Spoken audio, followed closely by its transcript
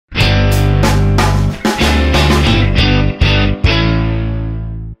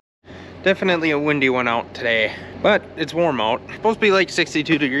Definitely a windy one out today, but it's warm out. It's supposed to be like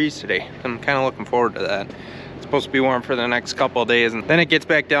 62 degrees today. I'm kind of looking forward to that. It's supposed to be warm for the next couple of days, and then it gets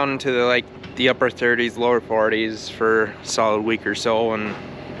back down into the upper 30s, lower 40s for a solid week or so, and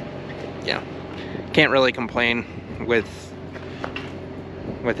yeah, can't really complain with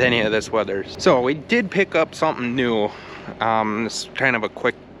any of this weather. So we did pick up something new. It's kind of a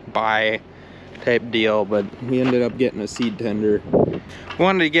quick buy type deal, but we ended up getting a seed tender. We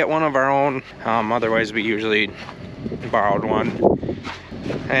wanted to get one of our own, otherwise we usually borrowed one.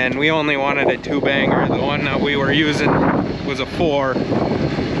 And we only wanted a 2-banger. The one that we were using was a 4.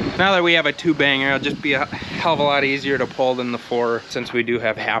 Now that we have a 2-banger, it'll just be a hell of a lot easier to pull than the 4, since we do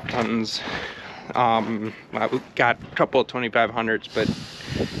have half tons. We've got a couple of 2500s, but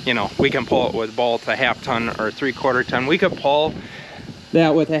you know, we can pull it with both a half ton or 3/4 ton. We could pull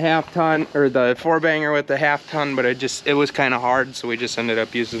that with a half ton, or the 4-banger with the half ton, but it was kind of hard, so we just ended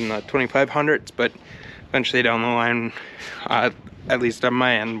up using the 2500s. But eventually down the line, at least on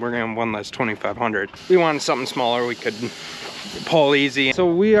my end, we're gonna have one less 2500. We wanted something smaller we could pull easy.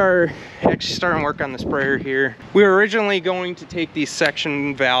 So we are actually starting work on the sprayer here. We were originally going to take these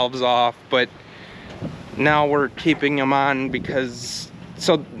section valves off, but now we're keeping them on because,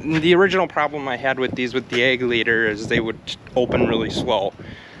 so the original problem I had with these with the egg leader is they would open really slow.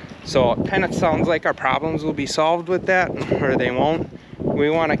 So it kind of sounds like our problems will be solved with that, or they won't. We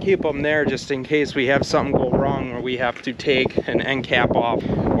want to keep them there just in case we have something go wrong, or we have to take an end cap off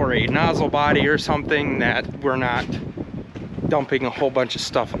or a nozzle body or something, that we're not dumping a whole bunch of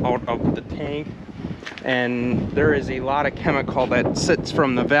stuff out of the tank. And there is a lot of chemical that sits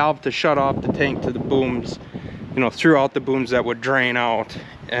from the valve to shut off the tank to the booms, you know, throughout the booms that would drain out,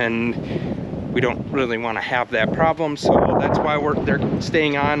 and we don't really want to have that problem, so that's why they're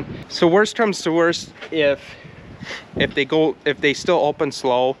staying on. So worst comes to worst, if they still open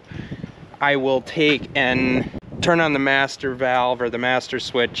slow, I will take and turn on the master valve or the master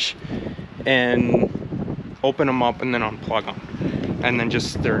switch and open them up and then unplug them, and then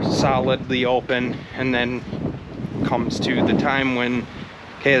just they're solidly open, and then comes to the time when,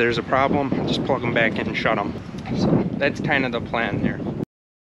 okay, there's a problem, I'll just plug them back in and shut them. So that's kind of the plan there.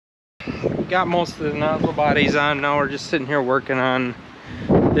 Got most of the nozzle bodies on. Now we're just sitting here working on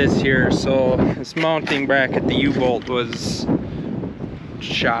this here. So this mounting bracket, the U-bolt was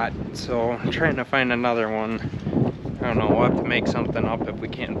shot, so I'm trying to find another one. I don't know, we'll have to make something up if we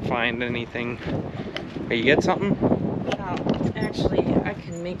can't find anything. Hey, you get something? Actually, I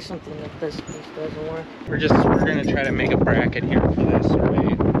can make something if this piece doesn't work. We're gonna try to make a bracket here for this.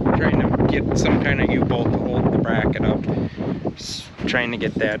 We're trying to get some kind of U-bolt to hold the bracket up. Just trying to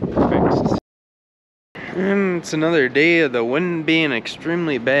get that fixed. And it's another day of the wind being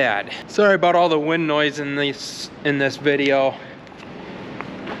extremely bad. Sorry about all the wind noise in this video.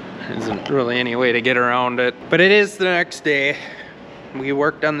 There isn't really any way to get around it. But it is the next day. We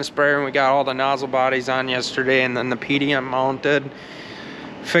worked on the sprayer and we got all the nozzle bodies on yesterday, and then the PDM mounted.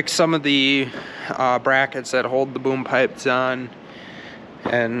 Fixed some of the brackets that hold the boom pipes on,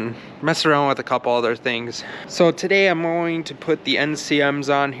 and messed around with a couple other things. So today I'm going to put the NCMs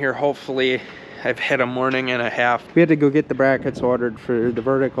on here. Hopefully I've had a morning and a half. We had to go get the brackets ordered for the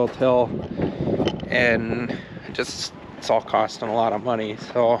vertical till, and it's all costing a lot of money.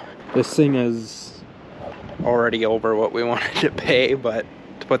 So this thing is already over what we wanted to pay, but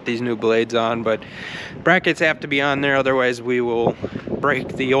to put these new blades on. But brackets have to be on there, otherwise we will break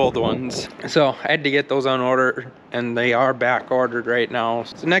the old ones. So I had to get those on order, and they are back ordered right now.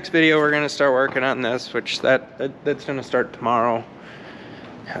 So next video we're gonna start working on this, which that's gonna start tomorrow.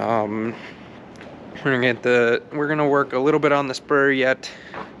 We're gonna work a little bit on the sprayer yet,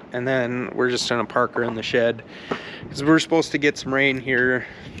 and then we're just gonna park her in the shed, because we're supposed to get some rain here,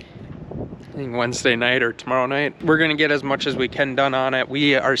 I think Wednesday night or tomorrow night. We're gonna get as much as we can done on it.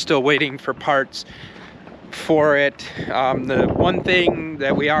 We are still waiting for parts for it. The one thing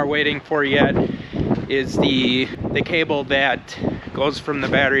that we are waiting for yet is the cable that goes from the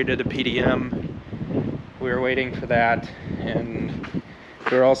battery to the PDM. We're waiting for that, and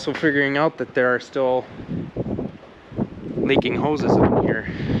we're also figuring out that there are still leaking hoses in here.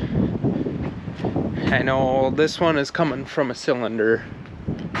 I know this one is coming from a cylinder.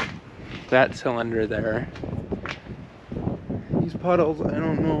 That cylinder there. These puddles, I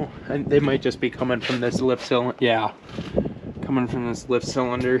don't know. They might just be coming from this lift cylinder. Yeah, coming from this lift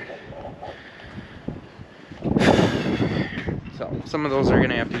cylinder. So some of those are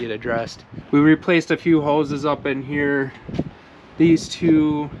gonna have to get addressed. We replaced a few hoses up in here. These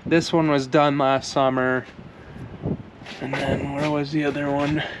two, this one was done last summer. And then where was the other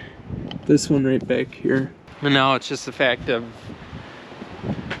one? This one right back here. And now it's just the fact of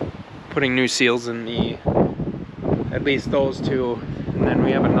putting new seals in at least those two. And then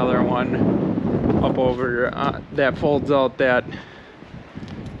we have another one up over that folds out that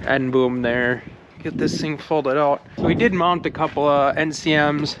end boom there. Get this thing folded out. So we did mount a couple of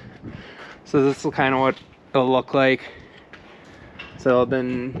NCMs. So this is kind of what it'll look like. So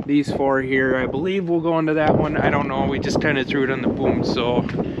then these four here, I believe will go into that one. I don't know, we just kind of threw it on the boom, so.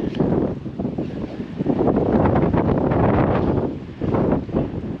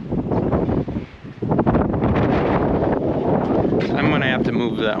 I'm gonna have to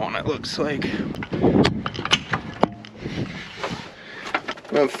move that one, it looks like.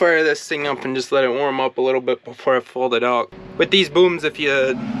 I'm gonna fire this thing up and just let it warm up a little bit before I fold it out. With these booms, if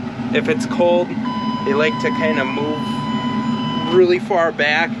it's cold, they like to kind of move really far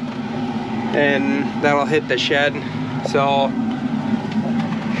back, and that'll hit the shed. So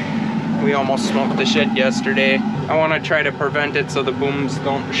we almost smoked the shed yesterday. I want to try to prevent it so the booms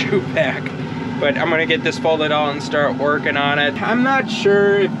don't shoot back. But I'm gonna get this folded out and start working on it. I'm not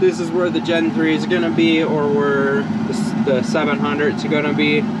sure if this is where the Gen 3 is gonna be or where the 700 is gonna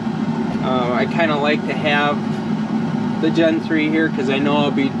be. I kind of like to have the Gen 3 here because I know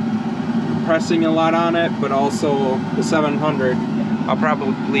I'll be pressing a lot on it, but also the 700 I'll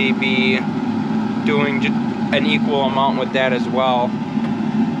probably be doing an equal amount with that as well.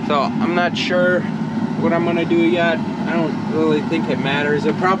 So I'm not sure what I'm gonna do yet. I don't really think it matters.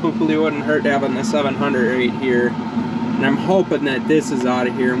 It probably wouldn't hurt having the 700 right here, and I'm hoping that this is out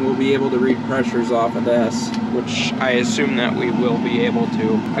of here and we'll be able to read pressures off of this, which I assume that we will be able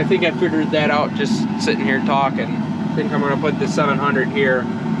to. I think I figured that out just sitting here talking. I think I'm gonna put the 700 here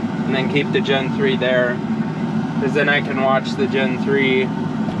and then keep the Gen 3 there, because then I can watch the Gen 3,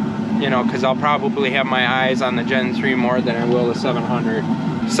 you know, because I'll probably have my eyes on the Gen 3 more than I will the 700.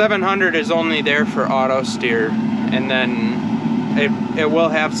 700 is only there for auto steer, and then it will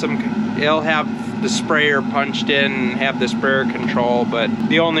have it'll have the sprayer punched in and have the sprayer control, but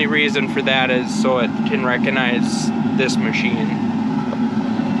the only reason for that is so it can recognize this machine.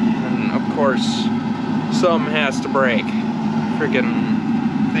 And of course, something has to break.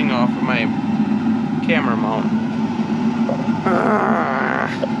 Friggin' thing off of my camera mount.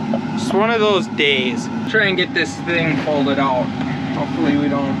 It's one of those days. Try and get this thing folded out. Hopefully we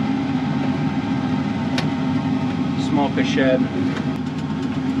don't smoke a shed.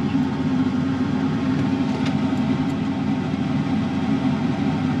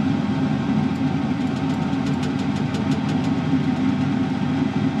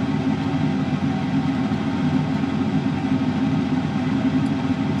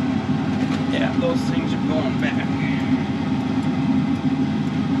 Yeah, those things are going back.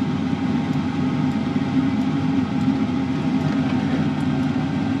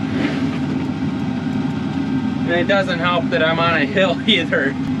 And it doesn't help that I'm on a hill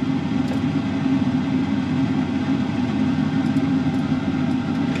either.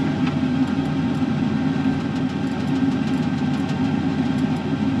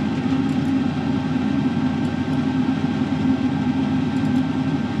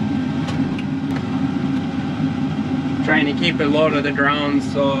 Trying to keep it low to the ground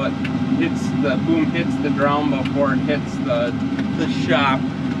so it hits the boom hits the ground before it hits the shop.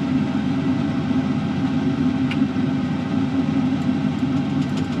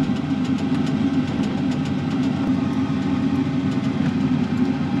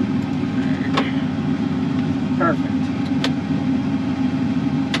 Perfect.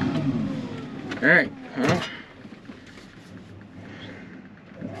 All right. Well,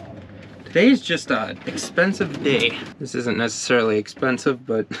 today's just an expensive day. This isn't necessarily expensive,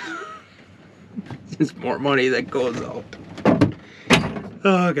 but it's more money that goes out.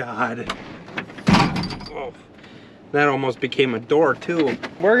 Oh God. Oh, that almost became a door too.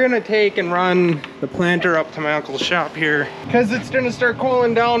 We're gonna take and run the planter up to my uncle's shop here because it's gonna start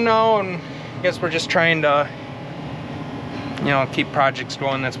cooling down now, and I guess we're just trying to, you know, keep projects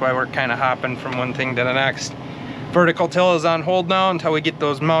going. That's why we're kind of hopping from one thing to the next. Vertical till is on hold now until we get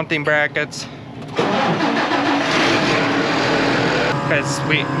those mounting brackets, because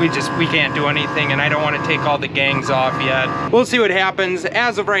we can't do anything, and I don't want to take all the gangs off yet. We'll see what happens.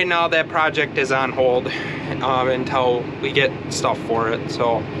 As of right now, that project is on hold until we get stuff for it.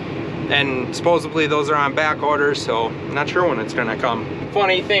 So, and supposedly those are on back order, so I'm not sure when it's gonna come.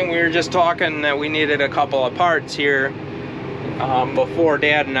 Funny thing, we were just talking that we needed a couple of parts here before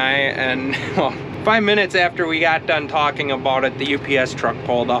Dad and I, and well, 5 minutes after we got done talking about it, the UPS truck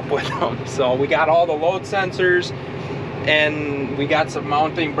pulled up with them. So we got all the load sensors, and we got some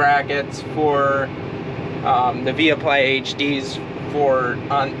mounting brackets for the V-Apply HDs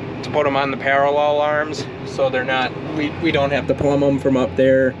to put them on the parallel arms, so they're not, we don't have to plumb them from up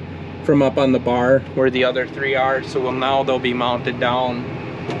there. from up on the bar where the other 3 are. So now they'll be mounted down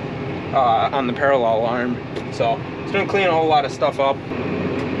on the parallel arm. So it's gonna clean a whole lot of stuff up.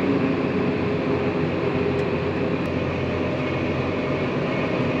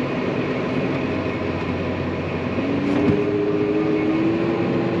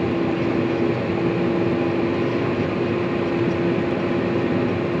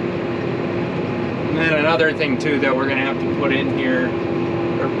 And then another thing too that we're gonna have to put in here,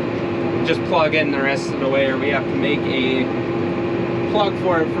 or just plug in the rest of the way, or we have to make a plug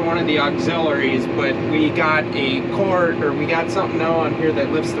for it for one of the auxiliaries, but we got a cord, or we got something now on here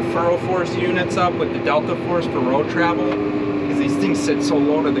that lifts the furrow force units up with the delta force for road travel, because these things sit so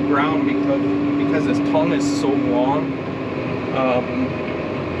low to the ground because this tongue is so long.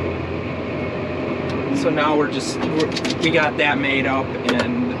 So now we got that made up,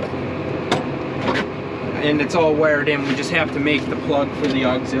 and it's all wired in. We just have to make the plug for the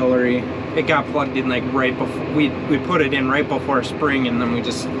auxiliary. It got plugged in like right before we put it in right before spring, and then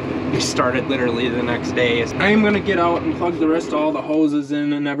we started literally the next day. I am gonna get out and plug the rest of all the hoses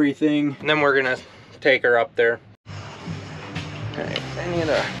in and everything, and then we're gonna take her up there. All right, I need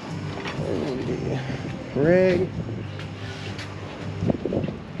a rig.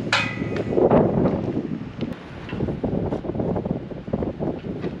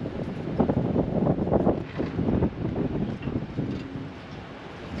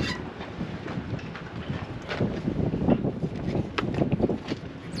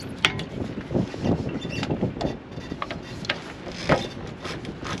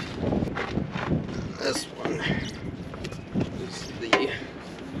 This one is the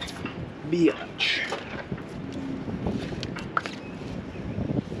biatch.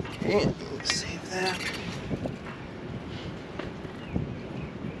 Okay, save that.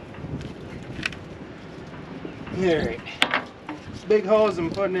 Alright, this big hose I'm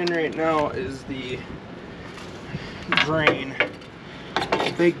putting in right now is the drain,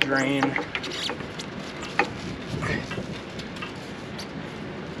 big drain.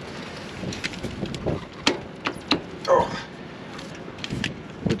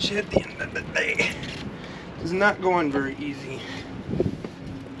 Which at the end of the day is not going very easy.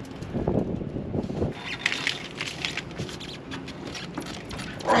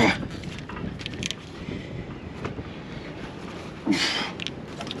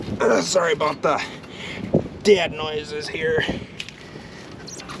 Sorry about the dad noises here.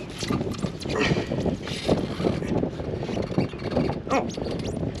 Oh.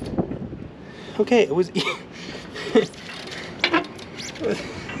 Okay, it was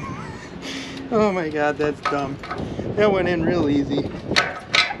oh my god, that's dumb. That went in real easy.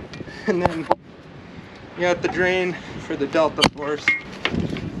 And then you got the drain for the delta force.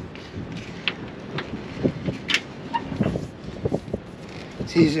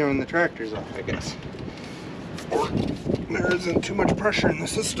 It's easier when the tractor's off, I guess. Or there isn't too much pressure in the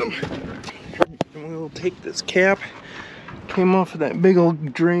system. And we'll take this cap, came off of that big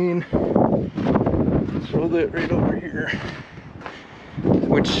old drain, throw that right over here.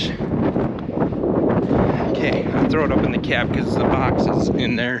 Which, okay, I'll throw it up in the cab because the box is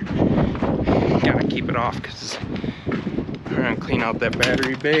in there. Gotta keep it off because we're gonna clean out that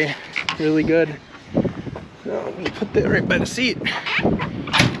battery bay really good. So I'm gonna put that right by the seat.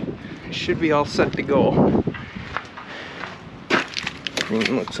 Should be all set to go.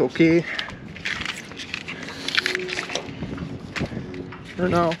 Everything looks okay for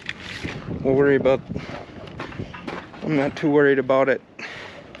now. We'll worry about, I'm not too worried about it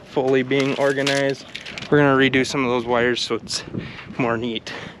fully being organized. We're gonna redo some of those wires so it's more neat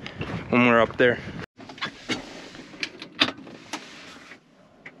when we're up there.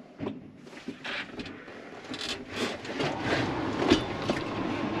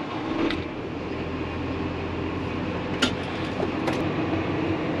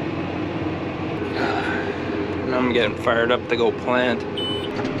 And I'm getting fired up to go plant.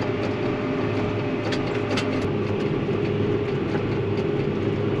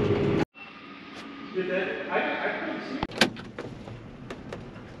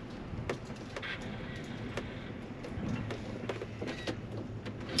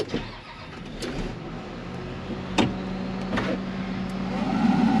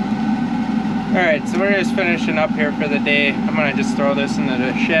 Alright, so we're just finishing up here for the day. I'm gonna just throw this into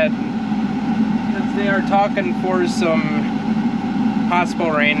the shed. Because they are talking for some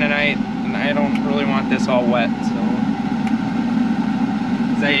possible rain tonight, and I don't really want this all wet, so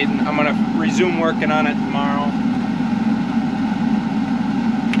I'm gonna resume working on it tomorrow.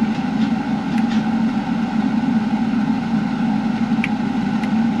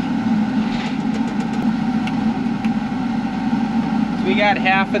 We got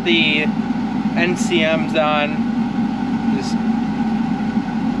half of the NCMs on. Just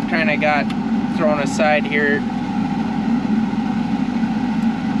kind of got thrown aside here.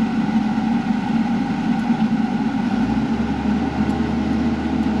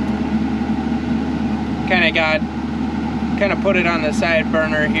 Kind of put it on the side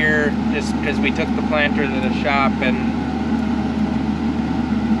burner here just because we took the planter to the shop, and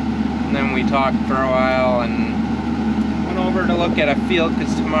then we talked for a while and went over to look at a field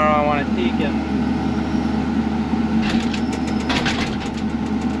because tomorrow I want to take it.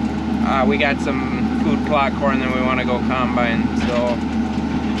 We got some food plot corn that we want to go combine, so,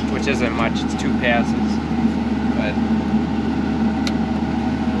 which isn't much, it's 2 passes, but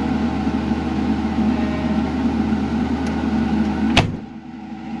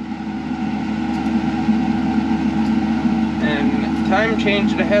time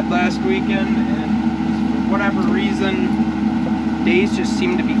changed ahead last weekend, and for whatever reason, days just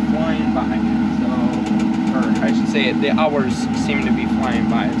seem to be flying by. So, or I should say, the hours seem to be flying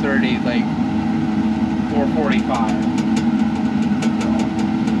by. It's already like 4:45. So,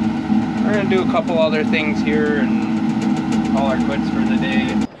 we're gonna do a couple other things here and call our quits for the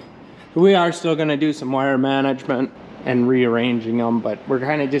day. We are still gonna do some wire management and rearranging them, but we're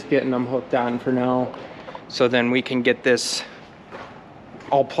kind of just getting them hooked on for now. So then we can get this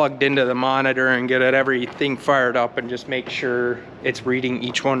all plugged into the monitor and get everything fired up and just make sure it's reading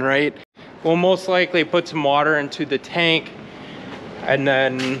each one right. We'll most likely put some water into the tank and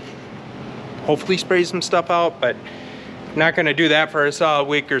then hopefully spray some stuff out, but not gonna do that for a solid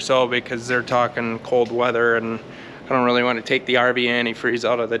week or so because they're talking cold weather and I don't really want to take the RV antifreeze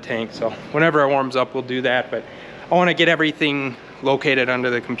out of the tank. So whenever it warms up, we'll do that, but I want to get everything located under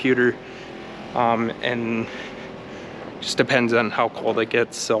the computer, and just depends on how cold it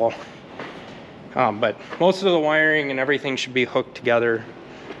gets. So but most of the wiring and everything should be hooked together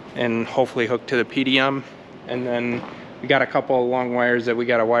and hopefully hooked to the PDM, and then we got a couple of long wires that we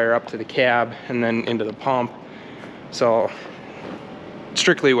got to wire up to the cab and then into the pump. So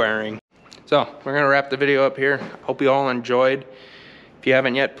strictly wiring. So we're gonna wrap the video up here. Hope you all enjoyed. If you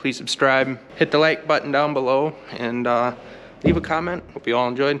haven't yet, please subscribe, hit the like button down below, and leave a comment. Hope you all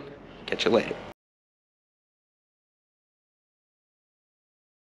enjoyed. Catch you later.